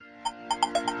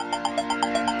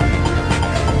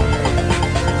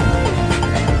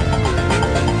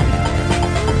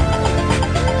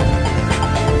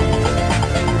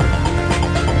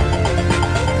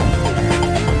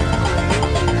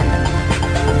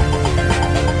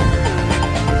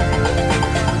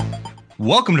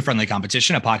Welcome to Friendly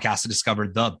Competition, a podcast to discover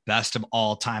the best of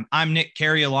all time. I'm Nick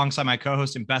Carey, alongside my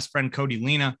co-host and best friend, Cody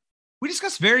Lena. We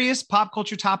discuss various pop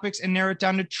culture topics and narrow it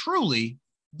down to truly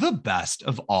the best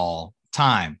of all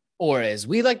time. Or as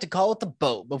we like to call it, the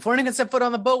boat. Before anyone can set foot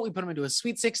on the boat, we put them into a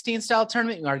Sweet 16 style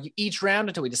tournament and argue each round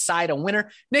until we decide a winner.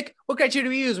 Nick, what criteria do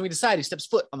we use when we decide who steps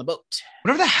foot on the boat?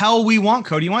 Whatever the hell we want,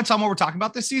 Cody. You want to tell them what we're talking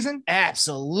about this season?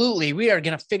 Absolutely. We are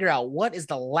going to figure out what is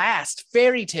the last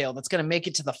fairy tale that's going to make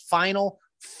it to the final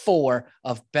four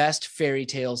of best fairy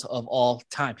tales of all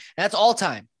time. And that's all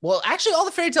time. Well, actually, all the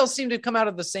fairy tales seem to come out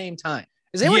at the same time.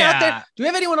 Is anyone out there? Do we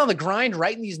have anyone on the grind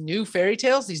writing these new fairy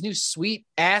tales, these new sweet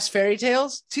ass fairy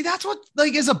tales? See, that's what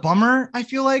is a bummer, I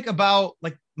feel like, about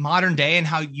modern day and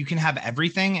how you can have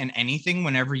everything and anything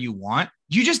whenever you want.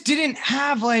 You just didn't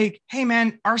have hey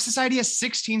man, our society has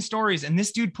 16 stories and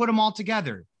this dude put them all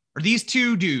together. Or these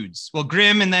two dudes,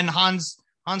 Grimm and then Hans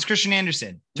Christian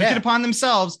Andersen took it upon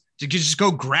themselves to just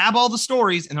go grab all the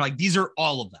stories. And they're like, these are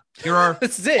all of them. Here are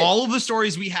all of the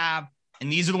stories we have.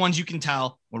 And these are the ones you can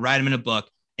tell. We'll write them in a book.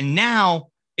 And now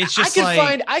it's just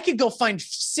I could go find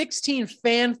 16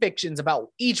 fan fictions about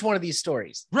each one of these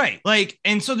stories. Right.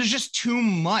 And so there's just too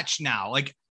much now.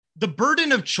 The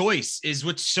burden of choice is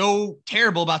what's so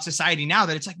terrible about society now,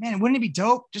 that it's man, wouldn't it be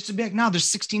dope just to be no, there's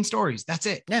 16 stories. That's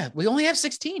it. Yeah. We only have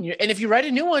 16. And if you write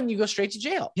a new one, you go straight to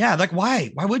jail. Yeah. Why?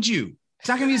 Why would you? It's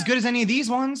not going to be as good as any of these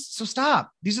ones. So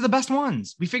stop. These are the best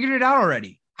ones. We figured it out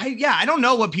already. I don't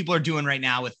know what people are doing right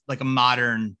now with a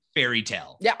modern fairy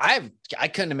tale. Yeah, I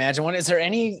couldn't imagine one. Is there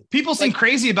any people seem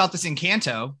crazy about this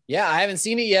Encanto? Yeah, I haven't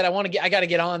seen it yet. I got to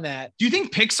get on that. Do you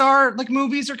think Pixar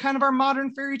movies are kind of our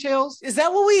modern fairy tales? Is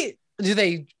that do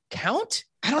they count?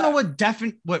 I don't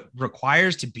know what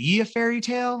requires to be a fairy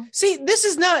tale. See, this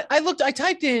is not. I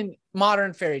typed in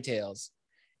modern fairy tales.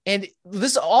 And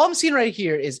this, all I'm seeing right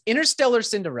here is Interstellar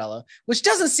Cinderella, which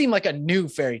doesn't seem like a new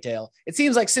fairy tale. It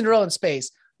seems like Cinderella in space.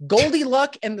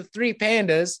 Goldilocks and the Three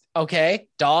Pandas. Okay.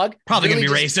 Dog. Probably really going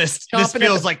to be racist. This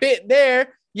feels like bit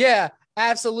there. Yeah,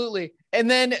 absolutely. And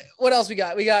then what else we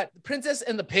got? We got Princess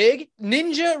and the Pig,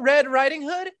 Ninja Red Riding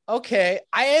Hood. Okay.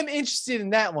 I am interested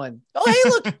in that one. Oh, hey,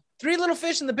 look, Three Little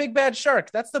Fish and the Big Bad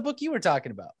Shark. That's the book you were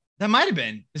talking about. That might've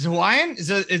been. Is it Hawaiian? Is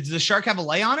the shark have a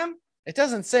lay on him? It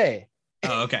doesn't say.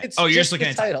 Oh, okay. You're just looking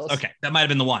at titles. Okay. That might've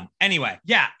been the one. Anyway.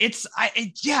 Yeah. I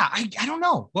don't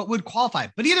know what would qualify,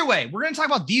 but either way, we're going to talk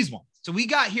about these ones. So we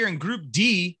got here in Group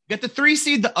D, we got the 3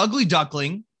 seed, the Ugly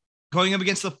Duckling, going up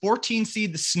against the 14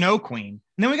 seed, the Snow Queen.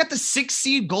 And then we got the 6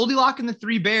 seed, Goldilocks and the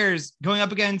Three Bears, going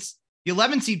up against the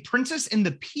 11 seed, Princess and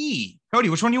the Pea. Cody,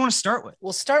 which one do you want to start with?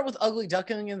 We'll start with Ugly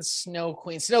Duckling and Snow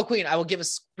Queen. Snow Queen, I will give a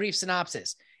brief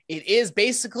synopsis. It is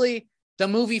basically the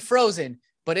movie Frozen,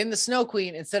 but in the Snow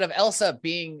Queen, instead of Elsa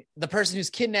being the person who's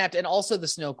kidnapped and also the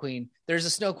Snow Queen, there's a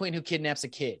Snow Queen who kidnaps a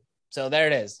kid. So there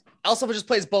it is. Elsa just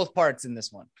plays both parts in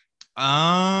this one.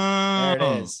 Oh,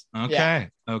 there it is.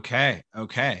 Okay. Yeah.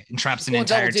 Okay. And traps an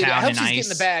entire town I hope in she's ice. Getting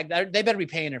the bag. They better be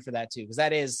paying her for that too, because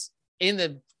that is in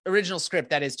the original script.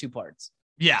 That is 2 parts.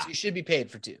 Yeah, so you should be paid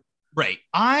for 2. Right.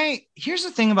 Here's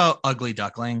the thing about Ugly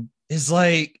Duckling is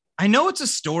I know it's a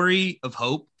story of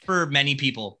hope for many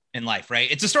people in life, right?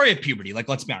 It's a story of puberty.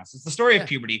 Let's be honest. It's the story of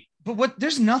puberty. But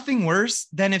there's nothing worse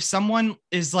than if someone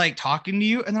is talking to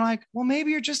you and they're like, well,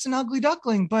 maybe you're just an ugly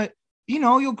duckling, but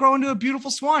you'll grow into a beautiful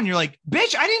swan. You're like,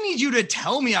 bitch, I didn't need you to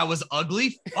tell me I was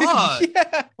ugly. Fuck.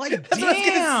 Yeah,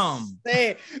 damn.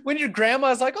 Say, when your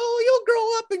grandma's like, oh, you'll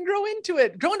grow up and grow into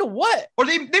it. Grow into what? Or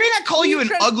they may not call you an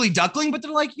ugly duckling, but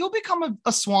they're like, you'll become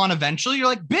a swan eventually. You're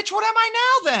like, bitch, what am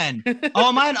I now then? Oh,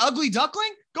 am I an ugly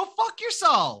duckling? Go fuck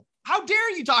yourself. How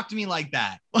dare you talk to me like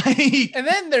that? And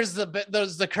then there's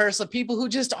the curse of people who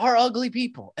just are ugly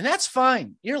people. And that's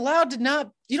fine. You're allowed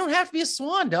to you don't have to be a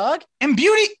swan, dog. And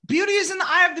beauty is in the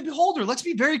eye of the beholder. Let's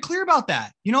be very clear about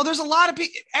that. There's a lot of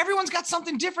people, everyone's got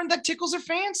something different that tickles their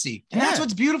fancy. And that's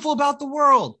what's beautiful about the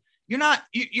world.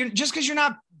 You're just because you're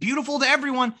not beautiful to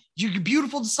everyone, you're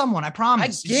beautiful to someone. I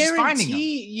promise. I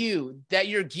guarantee you that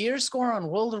your gear score on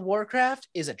World of Warcraft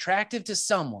is attractive to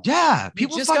someone. Yeah.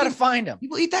 People just got to find them.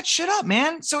 People eat that shit up,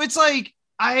 man. So it's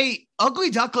Ugly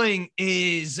Duckling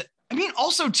is,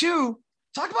 also too,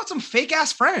 talk about some fake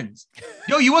ass friends.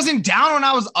 Yo, you wasn't down when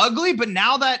I was ugly, but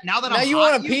now that I'm you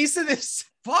want a piece of this?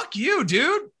 Fuck you,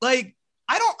 dude. I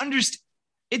don't understand.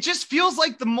 It just feels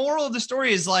like the moral of the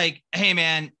story is hey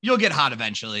man, you'll get hot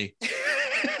eventually.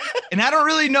 And I don't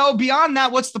really know beyond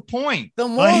that. What's the point? The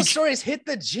moral of the story is hit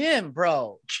the gym,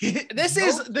 bro. This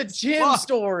is the gym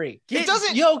story. It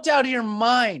doesn't yoked out of your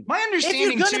mind. My understanding,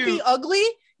 if you're going to be ugly,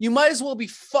 you might as well be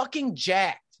fucking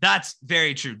jacked. That's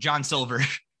very true. John Silver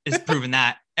is proving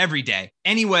that. every day.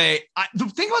 Anyway, the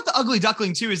thing about the ugly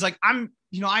duckling too is like,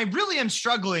 I really am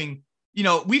struggling.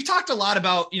 We've talked a lot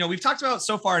about, we've talked about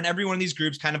so far in every one of these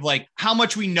groups, kind of like how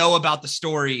much we know about the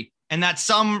story, and that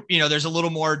some, there's a little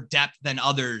more depth than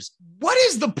others. What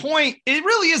is the point? It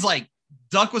really is like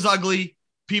Duck was ugly.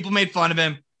 People made fun of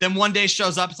him. Then one day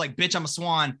shows up. It's like, bitch, I'm a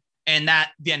swan. And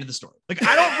that the end of the story. Like,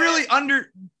 I don't really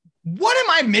what am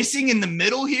I missing in the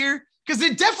middle here? Because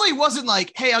it definitely wasn't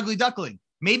like, hey, ugly duckling,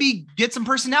 maybe get some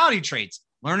personality traits,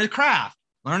 learn a craft,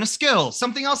 learn a skill,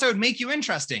 something else that would make you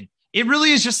interesting. It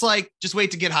really is just like, just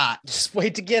wait to get hot. Just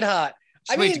wait to get hot.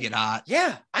 Wait to get hot.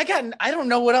 Yeah. I don't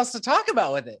know what else to talk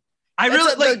about with it. That's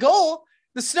really like the goal.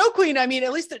 The Snow Queen, I mean,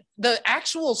 at least the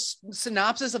actual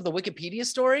synopsis of the Wikipedia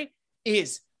story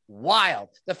is wild.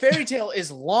 The fairy tale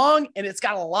is long and it's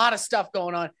got a lot of stuff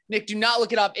going on. Nick, do not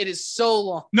look it up. It is so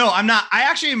long. No, I'm not.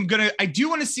 I do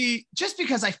want to see, just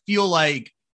because I feel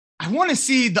like I want to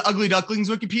see the Ugly Ducklings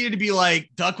Wikipedia to be like,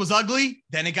 Duck was ugly,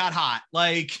 then it got hot.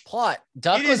 Like, plot.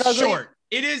 Duck was ugly. Short.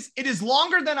 It is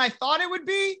longer than I thought it would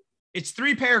be. It's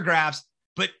 3 paragraphs.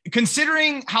 But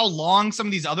considering how long some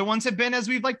of these other ones have been as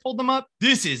we've like pulled them up,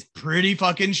 this is pretty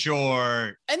fucking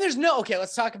short. And okay,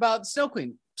 let's talk about Snow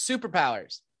Queen.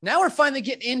 Superpowers. Now we're finally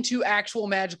getting into actual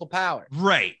magical power.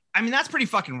 Right. I mean, that's pretty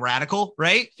fucking radical,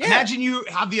 right? Yeah. Imagine you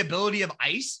have the ability of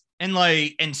ice and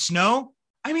snow.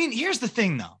 I mean, here's the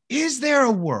thing though. Is there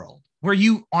a world where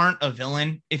you aren't a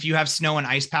villain if you have snow and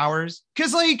ice powers?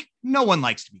 Because like no one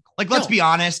likes to be cold. Like, let's be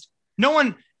honest. No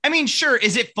one. I mean, sure.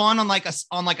 Is it fun on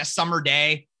a summer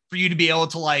day for you to be able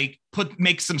to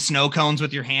make some snow cones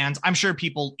with your hands? I'm sure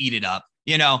people eat it up,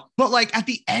 but like at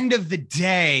the end of the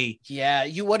day. Yeah.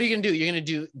 What are you going to do? You're going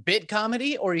to do bit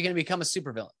comedy or are you going to become a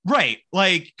supervillain? Right.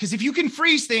 Like, because if you can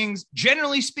freeze things,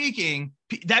 generally speaking,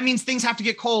 that means things have to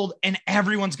get cold and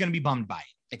everyone's going to be bummed by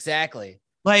it. Exactly.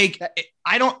 Like,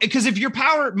 because if your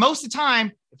power, most of the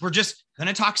time, if we're just going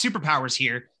to talk superpowers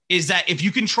here, is that if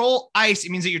you control ice,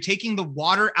 it means that you're taking the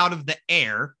water out of the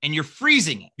air and you're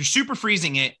freezing it. You're super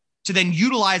freezing it to then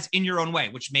utilize in your own way,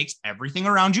 which makes everything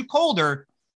around you colder.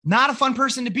 Not a fun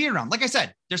person to be around. Like I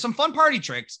said, there's some fun party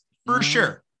tricks for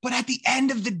sure. But at the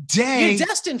end of the day, you're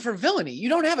destined for villainy. You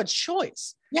don't have a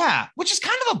choice. Yeah, which is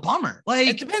kind of a bummer. Like,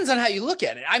 it depends on how you look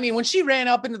at it. I mean, when she ran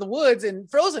up into the woods and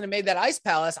Frozen and made that ice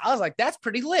palace, I was like, that's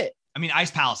pretty lit. I mean,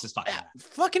 Ice Palace is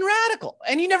fucking radical.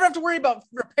 And you never have to worry about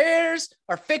repairs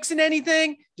or fixing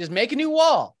anything. Just make a new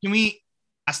wall. Can we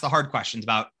ask the hard questions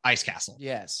about Ice Castle?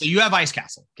 Yes. So you have Ice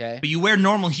Castle. Okay. But you wear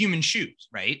normal human shoes,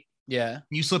 right? Yeah.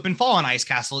 You slip and fall on Ice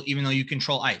Castle, even though you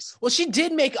control ice. Well, she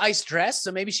did make ice dress,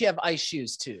 so maybe she have ice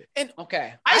shoes too. And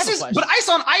okay. But ice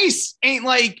on ice ain't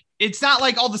like, it's not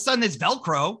like all of a sudden it's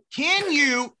Velcro. Can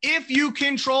you, if you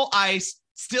control ice,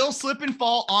 still slip and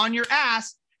fall on your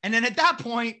ass? And then at that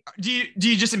point, do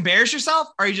you just embarrass yourself?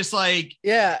 Or are you just like,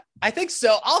 yeah, I think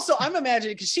so. Also, I'm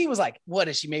imagining because she was like, what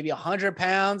is she? Maybe 100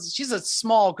 pounds. She's a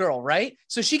small girl, right?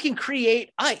 So she can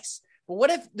create ice. But what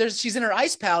if she's in her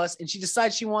ice palace and she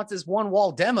decides she wants this one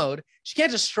wall demoed? She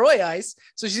can't destroy ice.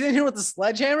 So she's in here with a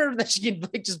sledgehammer that she can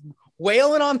like just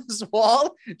wailing on this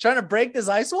wall, trying to break this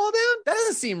ice wall down. That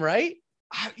doesn't seem right.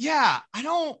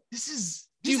 This is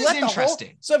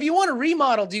interesting. So if you want to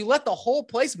remodel, do you let the whole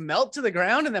place melt to the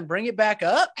ground and then bring it back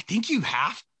up? I think you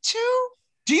have to.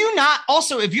 Do you not?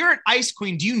 Also, if you're an ice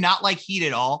queen, do you not like heat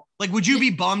at all? Like, would you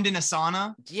be bummed in a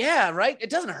sauna? Yeah, right. It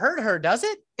doesn't hurt her, does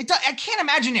it? I can't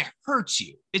imagine it hurts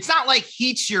you. It's not like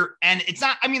heats and it's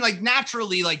not, I mean, like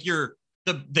naturally, like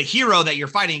the hero that you're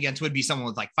fighting against would be someone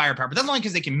with like firepower, but that's only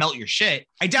because they can melt your shit.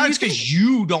 I doubt it's because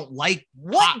you don't like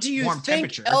what do you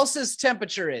think Elsa's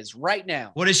temperature is right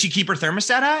now? What does she keep her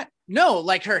thermostat at? No,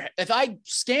 like if I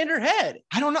scanned her head.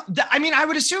 I don't know. I mean, I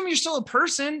would assume you're still a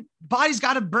person. Body's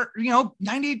got to burn,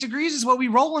 98 degrees is what we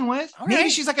rolling with. All Maybe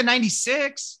she's like a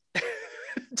 96.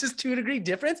 Just 2 degree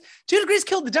difference. 2 degrees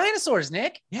killed the dinosaurs,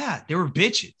 Nick. Yeah, they were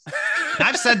bitches.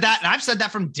 I've said that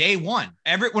from day one.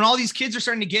 When all these kids are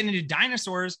starting to get into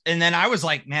dinosaurs, and then I was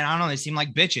like, man, I don't know, they seem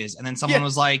like bitches. And then someone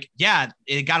was like, yeah,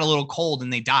 it got a little cold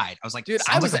and they died. I was like, dude,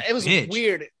 it was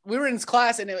weird. We were in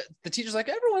class and the teacher's like,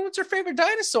 everyone, what's your favorite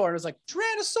dinosaur? And it was like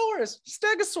Tyrannosaurus,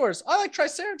 Stegosaurus. I like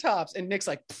Triceratops. And Nick's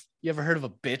like, you ever heard of a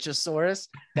bitchosaurus?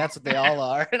 That's what they all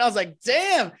are. And I was like,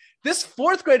 damn, this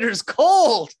 4th grader is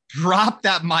cold. Dropped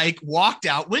that mic, walked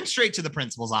out, went straight to the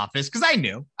principal's office because I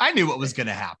knew what was going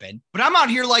to happen. But I'm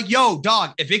out here like, yo,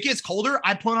 dog, if it gets colder,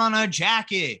 I put on a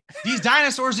jacket. These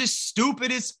dinosaurs is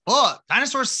stupid as fuck.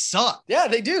 Dinosaurs suck. Yeah,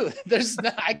 they do.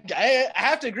 I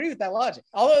have to agree with that logic.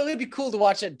 Although it would be cool to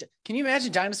watch it. Can you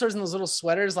imagine dinosaurs in those little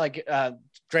sweaters like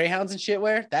greyhounds and shit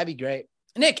wear? That'd be great.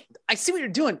 Nick, I see what you're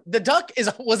doing. The duck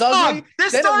was ugly.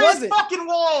 This story is fucking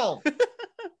wall.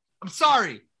 I'm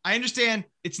sorry. I understand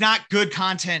it's not good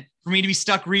content for me to be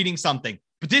stuck reading something,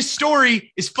 but this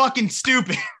story is fucking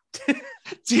stupid.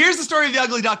 So here's the story of the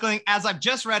ugly duckling as I've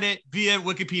just read it via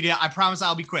Wikipedia. I promise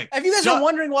I'll be quick. If you guys are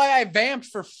wondering why I vamped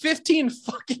for 15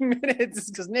 fucking minutes, it's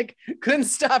because Nick couldn't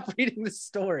stop reading the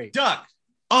story. Duck,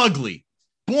 ugly,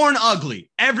 born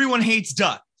ugly. Everyone hates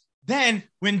Duck. Then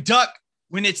when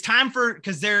it's time for,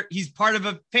 because he's part of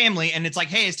a family and it's like,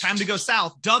 hey, it's time to go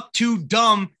south. Duck too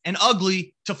dumb and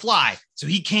ugly to fly, so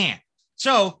he can't.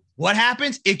 So what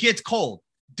happens? It gets cold.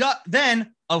 Duck,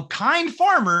 then a kind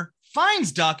farmer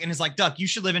finds Duck and is like, Duck, you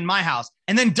should live in my house.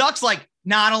 And then Duck's like,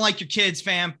 nah, I don't like your kids,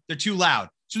 fam. They're too loud.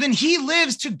 So then he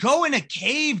lives to go in a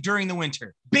cave during the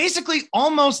winter, basically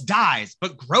almost dies,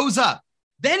 but grows up,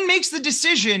 then makes the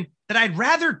decision that I'd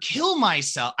rather kill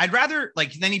myself.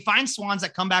 Then he finds swans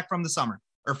that come back from the summer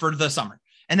or for the summer.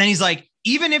 And then he's like,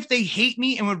 even if they hate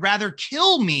me and would rather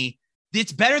kill me,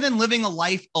 it's better than living a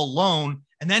life alone.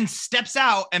 And then steps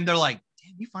out and they're like,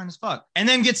 damn, you fine as fuck. And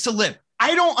then gets to live.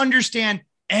 I don't understand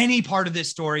any part of this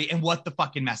story and what the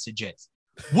fucking message is.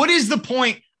 What is the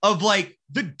point of like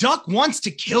the duck wants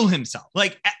to kill himself?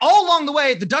 Like all along the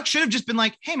way, the duck should have just been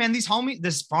like, hey man,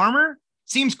 this farmer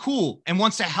seems cool and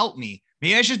wants to help me.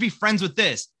 Maybe I should be friends with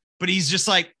this. But he's just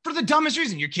like, for the dumbest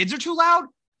reason, your kids are too loud.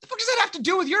 The fuck does that have to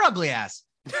do with your ugly ass?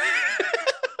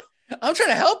 I'm trying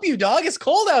to help you, dog. It's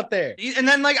cold out there. And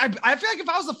then like, I feel like if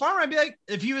I was the farmer, I'd be like,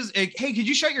 if he was like, hey, could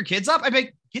you shut your kids up? I'd be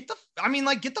like, get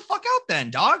the fuck out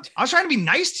then, dog. I was trying to be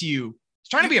nice to you. I was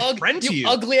trying to be a friend to you.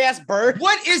 Ugly ass bird.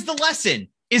 What is the lesson?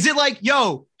 Is it like,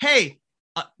 yo, hey,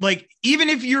 like, even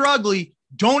if you're ugly,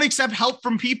 don't accept help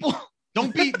from people.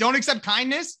 Don't accept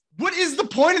kindness. What is the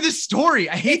point of this story?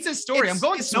 I hate this story. I'm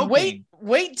going snow pain.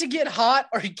 Wait to get hot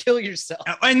or kill yourself.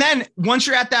 And then once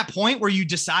you're at that point where you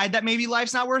decide that maybe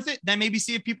life's not worth it, then maybe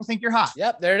see if people think you're hot.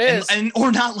 Yep, there it is.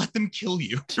 Or not let them kill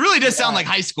you. It really does sound like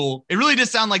high school. It really does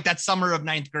sound like that summer of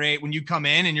 9th grade when you come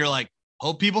in and you're like,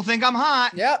 hope people think I'm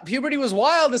hot. Yeah, puberty was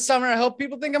wild this summer. I hope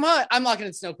people think I'm hot. I'm looking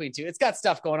at Snow Queen too. It's got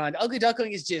stuff going on. Ugly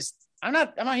Duckling is just, I'm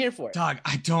not here for it. Dog,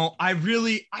 I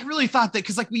really thought that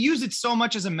because like we use it so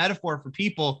much as a metaphor for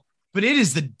people, but it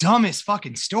is the dumbest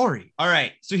fucking story. All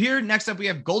right. So here, next up, we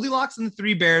have Goldilocks and the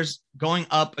Three Bears going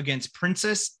up against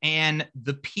Princess and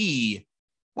the Pea.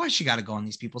 Why does she got to go in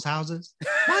these people's houses?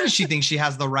 Why does she think she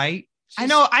has the right? I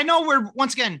know we're,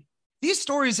 once again, these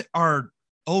stories are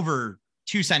over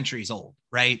 2 centuries old,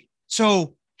 right?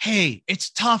 So, hey, it's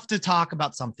tough to talk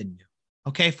about something new.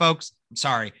 Okay, folks, I'm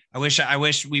sorry. I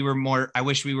wish we were more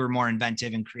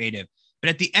inventive and creative. But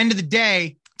at the end of the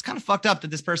day, it's kind of fucked up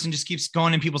that this person just keeps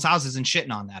going in people's houses and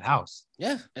shitting on that house.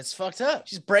 Yeah, it's fucked up.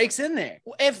 She just breaks in there.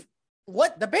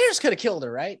 The Bears could have killed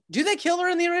her, right? Do they kill her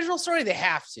in the original story? They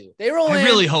have to. They roll in. I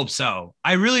really hope so.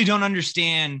 I really don't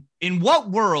understand in what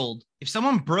world, if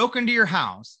someone broke into your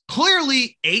house,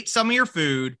 clearly ate some of your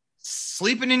food,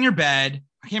 sleeping in your bed.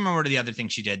 I can't remember the other thing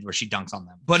she did where she dunks on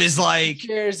them, but is like,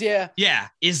 cheers, yeah,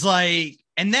 is like,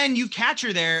 and then you catch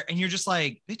her there and you're just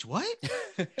like, bitch, what?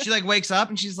 She like wakes up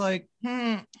and she's like,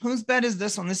 whose bed is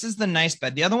this one? This is the nice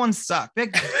bed. The other ones suck. I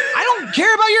don't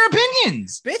care about your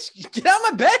opinions. Bitch, get out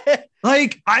of my bed.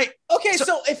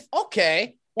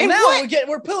 Well, now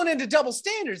we're pulling into double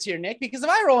standards here, Nick, because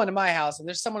if I roll into my house and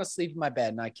there's someone asleep in my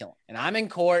bed and I kill him and I'm in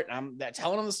court and I'm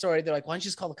telling them the story, they're like, why don't you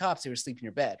just call the cops? They were asleep in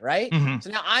your bed, right? Mm-hmm. So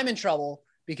now I'm in trouble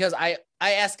because I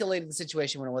escalated the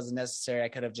situation when it wasn't necessary. I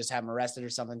could have just had him arrested or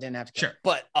something. Didn't have to kill him.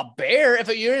 But a bear, if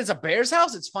it's a bear's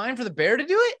house, it's fine for the bear to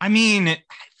do it. I mean, I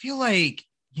feel like,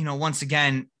 once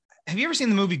again, have you ever seen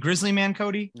the movie Grizzly Man,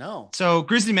 Cody? No. So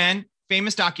Grizzly Man,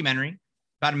 famous documentary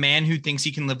about a man who thinks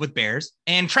he can live with bears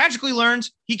and tragically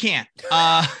learns he can't.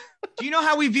 Do you know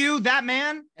how we view that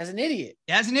man? As an idiot.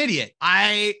 As an idiot.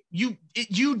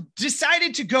 You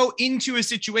decided to go into a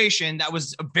situation that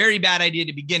was a very bad idea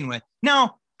to begin with.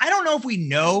 Now, I don't know if we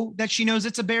know that she knows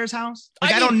it's a bear's house.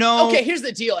 I don't know. Okay, here's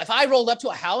the deal. If I rolled up to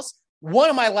a house, one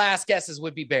of my last guesses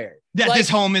would be bear. That this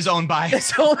home is owned by. This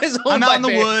home is owned by I'm out in the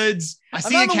bear. woods. I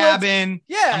see a cabin. Woods.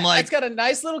 Yeah, I'm like, it's got a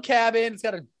nice little cabin. It's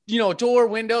got a door,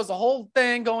 windows, the whole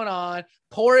thing going on.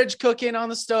 Porridge cooking on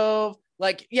the stove.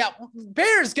 Like, yeah,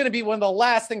 bear is going to be one of the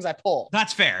last things I pull.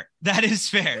 That's fair. That is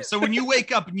fair. So when you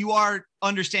wake up and you are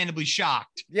understandably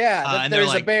shocked. Yeah, there's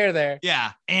like, a bear there.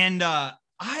 Yeah. And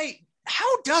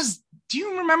do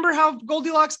you remember how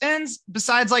Goldilocks ends?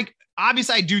 Besides, like,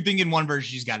 obviously, I do think in one version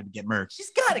she's got to get murked.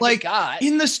 She's got to get got.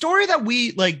 In the story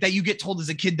that you get told as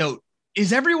a kid, though,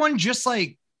 is everyone just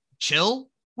like chill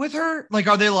with her? Like,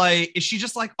 are they like, is she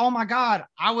just like, oh my God,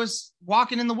 I was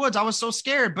walking in the woods. I was so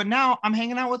scared, but now I'm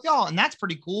hanging out with y'all. And that's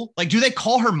pretty cool. Like, do they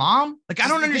call her mom? Like, I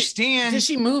don't understand. Does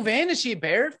she move in? Is she a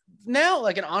bear now?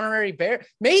 Like an honorary bear?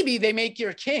 Maybe they make you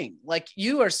a king. Like,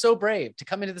 you are so brave to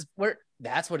come into this.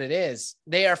 That's what it is.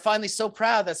 They are finally so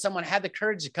proud that someone had the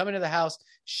courage to come into the house,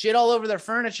 shit all over their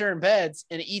furniture and beds,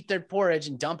 and eat their porridge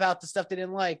and dump out the stuff they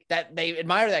didn't like. That they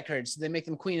admire that courage, so they make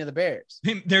them queen of the bears.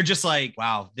 They're just like,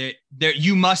 wow,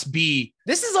 you must be.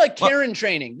 This is like Karen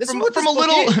training. This from, is what from this a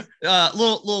little is.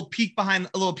 little peek behind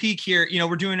a little peek here. You know,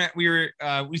 we're doing it.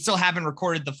 We still haven't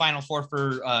recorded the final four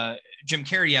for Jim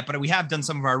Carrey yet, but we have done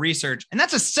some of our research, and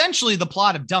that's essentially the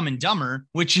plot of Dumb and Dumber,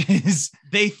 which is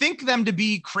they think them to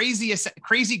be crazy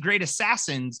great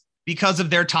assassins because of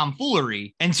their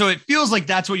tomfoolery. And so it feels like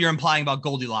that's what you're implying about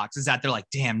Goldilocks, is that they're like,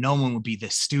 damn, no one would be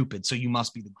this stupid, so you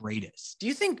must be the greatest. Do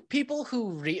you think people who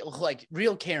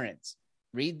real Karens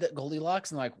read the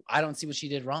Goldilocks and like, I don't see what she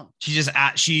did wrong? She just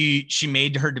she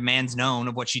made her demands known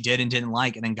of what she did and didn't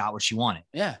like, and then got what she wanted.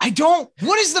 Yeah.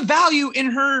 What is the value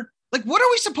in her? Like, what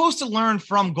are we supposed to learn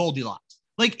from Goldilocks?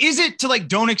 Like, is it to like,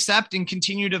 don't accept and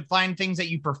continue to find things that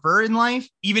you prefer in life,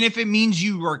 even if it means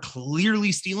you are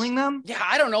clearly stealing them? Yeah,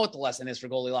 I don't know what the lesson is for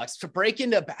Goldilocks. To break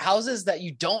into houses that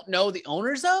you don't know the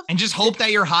owners of? And just hope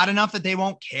that you're hot enough that they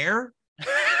won't care?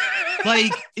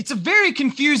 Like, it's a very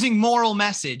confusing moral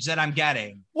message that I'm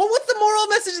getting. Well, what's the moral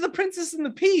message of The Princess and the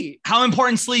Pea? How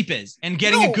important sleep is and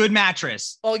getting a good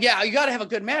mattress. Oh, yeah, you got to have a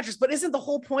good mattress. But isn't the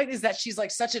whole point is that she's like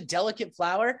such a delicate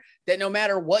flower that no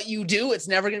matter what you do, it's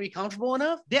never going to be comfortable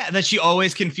enough? Yeah, that she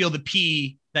always can feel the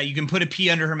pea, that you can put a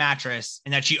pea under her mattress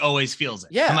and that she always feels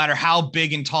it. Yeah. No matter how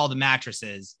big and tall the mattress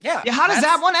is. Yeah. Yeah. How does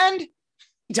that one end?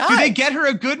 Die. Do they get her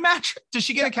a good mattress? Does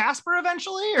she get a Casper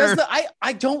eventually? Or?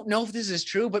 I don't know if this is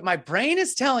true, but my brain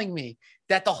is telling me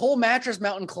that the whole mattress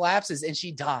mountain collapses and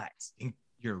she dies. I think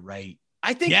you're right.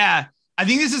 I think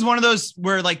this is one of those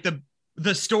where like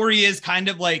the story is kind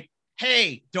of like,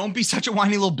 hey, don't be such a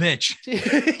whiny little bitch.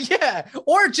 Yeah.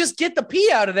 Or just get the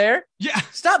pee out of there. Yeah.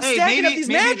 Stop stacking up these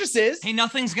mattresses. Hey,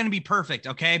 nothing's going to be perfect.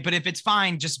 Okay. But if it's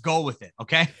fine, just go with it.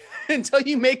 Okay. Until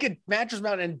you make a mattress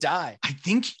mountain and die. I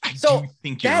do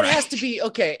think you're that right. has to be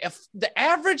okay. If the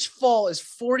average fall is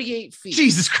 48 feet.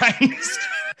 Jesus Christ.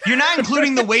 You're not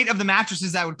including the weight of the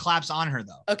mattresses that would collapse on her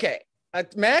though. Okay. A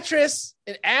mattress,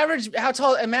 how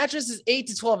tall? A mattress is 8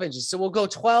 to 12 inches. So we'll go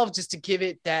 12 just to give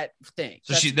it that thing.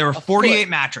 So there were 48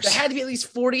 mattresses. There had to be at least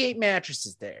 48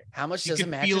 mattresses there. How much does a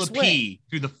mattress weigh? Feel a pee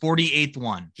through the 48th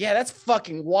one. Yeah, that's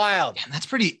fucking wild. Yeah, that's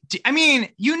pretty. I mean,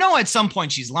 at some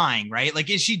point she's lying, right? Like,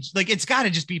 is she like, it's got to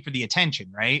just be for the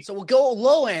attention, right? So we'll go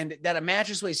low end that a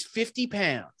mattress weighs 50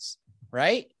 pounds,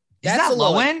 right? Is that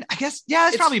low end? I guess. Yeah,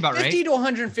 that's probably about 50 right. to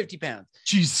 150 pounds.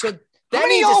 Jesus. So how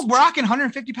many y'all rocking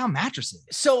 150-pound mattresses?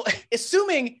 So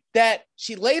assuming that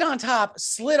she laid on top,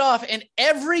 slid off, and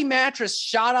every mattress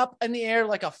shot up in the air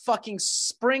like a fucking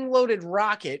spring-loaded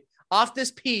rocket off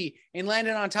this pea and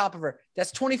landed on top of her,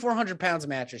 that's 2,400 pounds of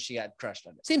mattress she got crushed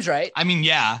under. Seems right. I mean,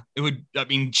 yeah, it would. I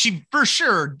mean, she for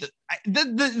sure.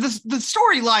 The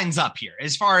story lines up here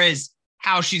as far as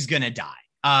how she's gonna die.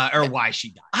 Or why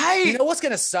she died. You know what's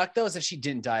gonna suck though is if she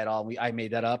didn't die at all. I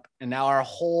made that up, and now our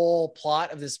whole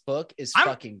plot of this book is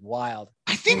fucking wild.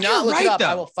 I think you're right. Up, though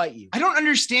I will fight you. I don't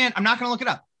understand. I'm not gonna look it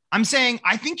up. I'm saying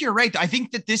I think you're right. I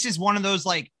think that this is one of those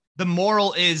like the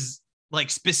moral is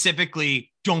like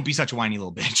specifically don't be such a whiny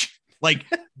little bitch. Like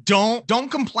don't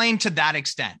complain to that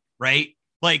extent, right?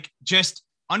 Like just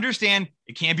understand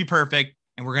it can't be perfect.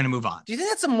 And we're going to move on. Do you think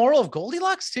that's the moral of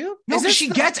Goldilocks too? No, because she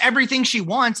gets everything she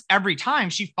wants every time.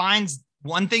 She finds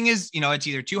one thing is, it's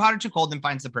either too hot or too cold and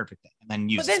finds the perfect thing and then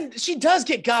uses it. But then she does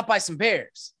get got by some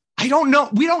bears. I don't know.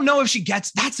 We don't know if she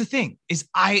gets, that's the thing is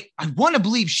I want to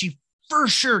believe she for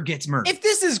sure gets murdered. If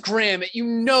this is Grimm,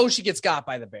 she gets got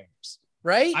by the bears,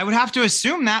 right? I would have to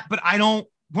assume that, but I don't,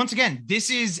 once again,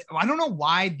 I don't know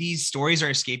why these stories are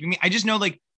escaping me. I just know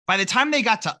like, by the time they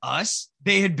got to us,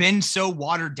 they had been so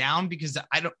watered down because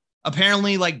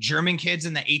apparently like German kids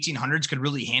in the 1800s could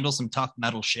really handle some tough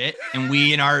metal shit. And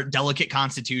we in our delicate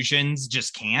constitutions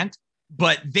just can't,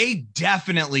 but they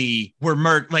definitely were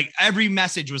murdered. Like every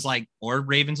message was like, or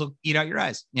ravens will eat out your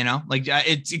eyes, like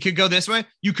it could go this way.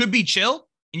 You could be chill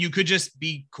and you could just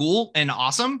be cool and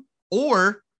awesome,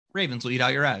 or ravens will eat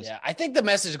out your eyes. Yeah, I think the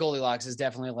message of Goldilocks is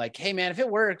definitely like, hey man, if it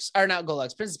works, or not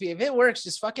Goldilocks, Princess Pea, if it works,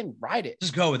 just fucking ride it.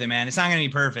 Just go with it, man. It's not gonna be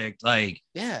perfect. Like,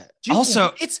 yeah.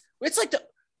 Also, it's like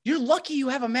you're lucky you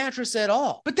have a mattress at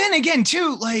all. But then again,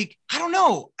 too, like I don't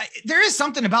know. There is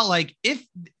something about like if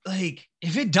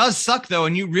it does suck though,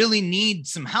 and you really need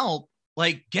some help,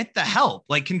 like get the help.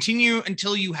 Like continue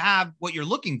until you have what you're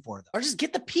looking for, though. Or just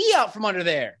get the pee out from under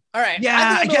there. All right.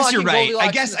 Yeah, I guess you're right.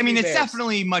 I mean, it's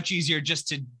definitely much easier just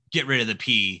to get rid of the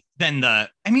pee than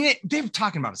they're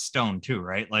talking about a stone too,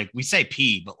 right? Like we say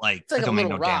pea, but like It's like that a don't make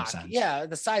little no damn rock. sense. Yeah,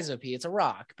 the size of a pea. It's a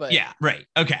rock, but yeah, right.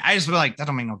 Okay. I just feel like that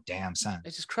don't make no damn sense.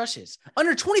 it just crushes.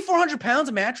 Under 2,400 pounds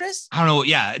of mattress? I don't know.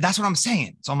 Yeah, that's what I'm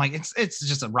saying. So I'm like, it's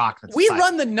just a rock. That's We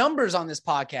run the numbers on this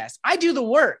podcast. I do the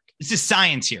work. It's just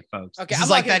science here, folks. Okay, this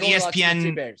is like that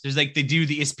ESPN. There's like they do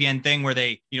the ESPN thing where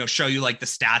they, show you like the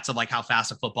stats of like how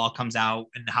fast a football comes out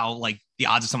and how like the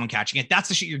odds of someone catching it. That's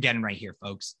the shit you're getting right here,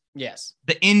 folks. Yes.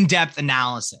 The in-depth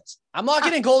analysis. I'm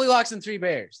locking in Goldilocks and Three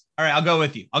Bears. All right, I'll go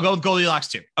with you. I'll go with Goldilocks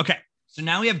too. Okay. So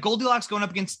now we have Goldilocks going up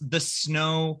against the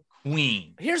Snow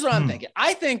Queen. Here's what I'm thinking.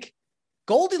 I think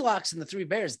Goldilocks and the Three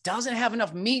Bears doesn't have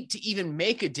enough meat to even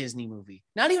make a Disney movie.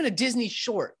 Not even a Disney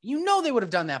short. They would have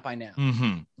done that by now.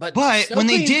 Mm-hmm. But when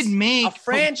they did make a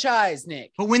franchise,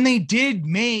 Nick. But when they did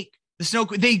make the Snow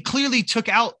Queen, they clearly took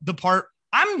out the part.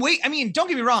 Don't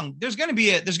get me wrong. There's gonna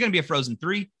be a Frozen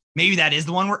 3. Maybe that is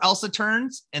the one where Elsa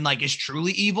turns and like is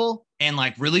truly evil and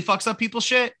like really fucks up people's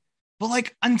shit. But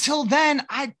like until then,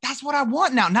 that's what I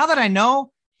want now. Now that I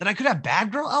know that I could have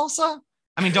Bad Girl Elsa.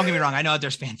 I mean, don't get me wrong. I know that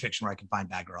there's fan fiction where I can find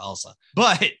Bad Girl Elsa,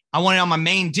 but I want it on my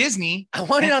main Disney. I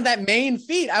want it on that main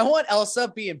feed. I want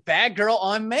Elsa being Bad Girl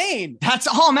on main. That's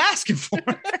all I'm asking for.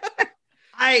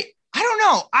 I don't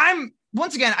know.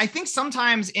 Once again, I think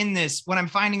sometimes in this, what I'm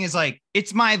finding is like,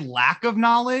 it's my lack of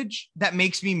knowledge that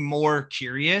makes me more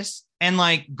curious. And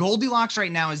like Goldilocks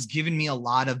right now is giving me a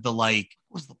lot of the like,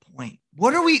 what was the point?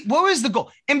 What was the goal?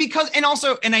 And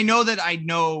I know that I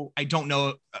don't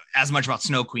know as much about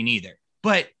Snow Queen either,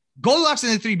 but Goldilocks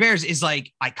and the Three Bears is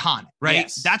like iconic, right?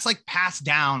 Yes. That's like passed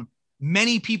down.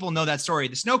 Many people know that story.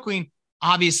 The Snow Queen,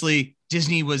 obviously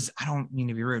Disney was, I don't mean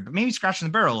to be rude, but maybe scratching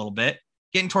the barrel a little bit,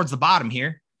 getting towards the bottom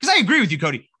here. Because I agree with you,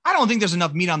 Cody. I don't think there's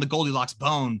enough meat on the Goldilocks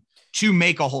bone to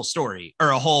make a whole story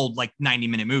or a whole like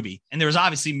 90-minute movie. And there was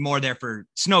obviously more there for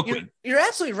Snow Queen. You're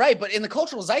absolutely right. But in the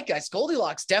cultural zeitgeist,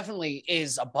 Goldilocks definitely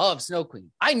is above Snow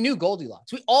Queen. I knew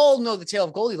Goldilocks. We all know the tale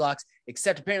of Goldilocks,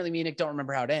 except apparently me and Nick don't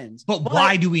remember how it ends. But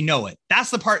why do we know it?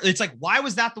 That's the part. It's like, why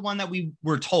was that the one that we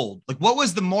were told? Like, what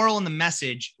was the moral and the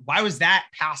message? Why was that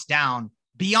passed down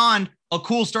beyond a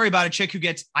cool story about a chick who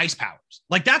gets ice powers?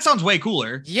 Like, that sounds way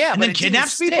cooler. Yeah, and but then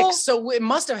kidnaps people. So it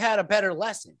must have had a better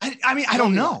lesson. I mean, I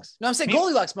don't know. No, I'm saying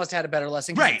Goldilocks must have had a better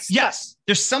lesson. Right. Yes.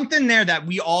 There's something there that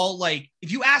we all like.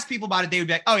 If you ask people about it, they would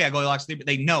be like, "Oh yeah, Goldilocks."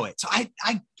 They know it. So I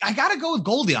gotta go with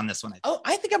Goldie on this one.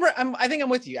 I think I'm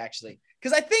with you actually,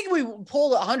 because I think we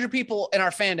pulled 100 people in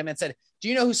our fandom and said, "Do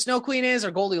you know who Snow Queen is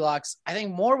or Goldilocks?" I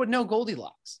think more would know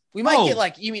Goldilocks. We might get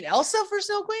like, you mean Elsa for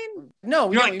Snow Queen? No,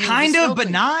 we like kind of, but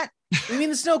not. We mean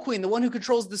the Snow Queen, the one who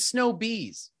controls the snow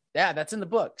bees. Yeah, that's in the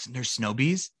book. There's snow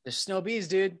bees. There's snow bees,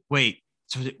 dude. Wait.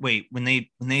 So when they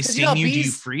sting you, do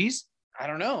you freeze? I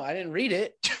don't know. I didn't read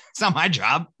it. It's not my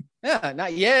job. Yeah,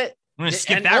 not yet. I'm gonna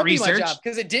skip that research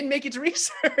because it didn't make it to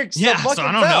research. Yeah, so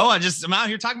I don't know. I'm out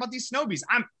here talking about these snow bees.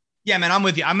 I'm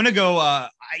with you. I'm gonna go.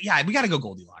 We gotta go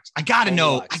Goldilocks. I gotta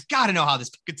know how this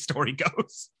fucking story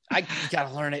goes. I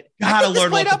gotta learn it. I think this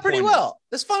played out pretty well.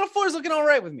 This Final Four is looking all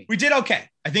right with me. We did okay.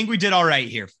 I think we did all right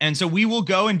here. And so we will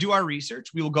go and do our research.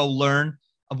 We will go learn.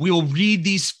 We will read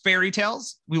these fairy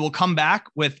tales. We will come back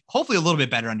with hopefully a little bit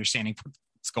better understanding for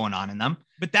what's going on in them.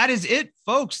 But that is it,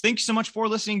 folks. Thank you so much for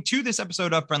listening to this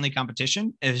episode of Friendly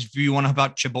Competition. If you want to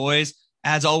about your boys,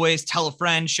 as always, tell a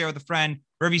friend, share with a friend.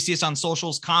 Wherever you see us on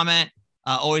socials, comment.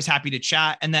 Always happy to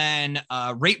chat. And then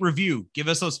rate, review. Give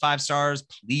us those 5 stars,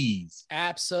 please.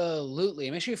 Absolutely.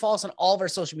 And make sure you follow us on all of our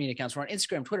social media accounts. We're on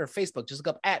Instagram, Twitter, Facebook. Just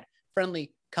look up at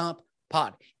Friendly Comp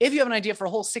Pod. If you have an idea for a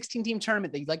whole 16-team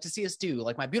tournament that you'd like to see us do,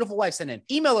 like my beautiful wife sent in,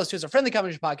 email us to us at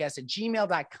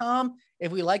friendlycompetitionpodcast@gmail.com.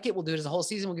 If we like it, we'll do it as a whole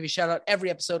season. We'll give you a shout out every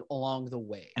episode along the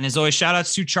way. And as always, shout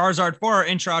outs to Charizard for our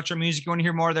intro, outro music. You want to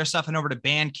hear more of their stuff, and over to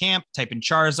Bandcamp, type in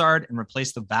Charizard and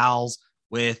replace the vowels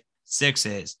with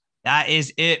 6s. That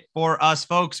is it for us,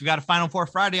 folks. We got a Final Four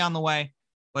Friday on the way.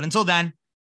 But until then,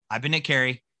 I've been Nick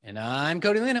Carey. And I'm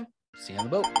Cody Lanham. See you on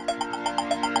the boat.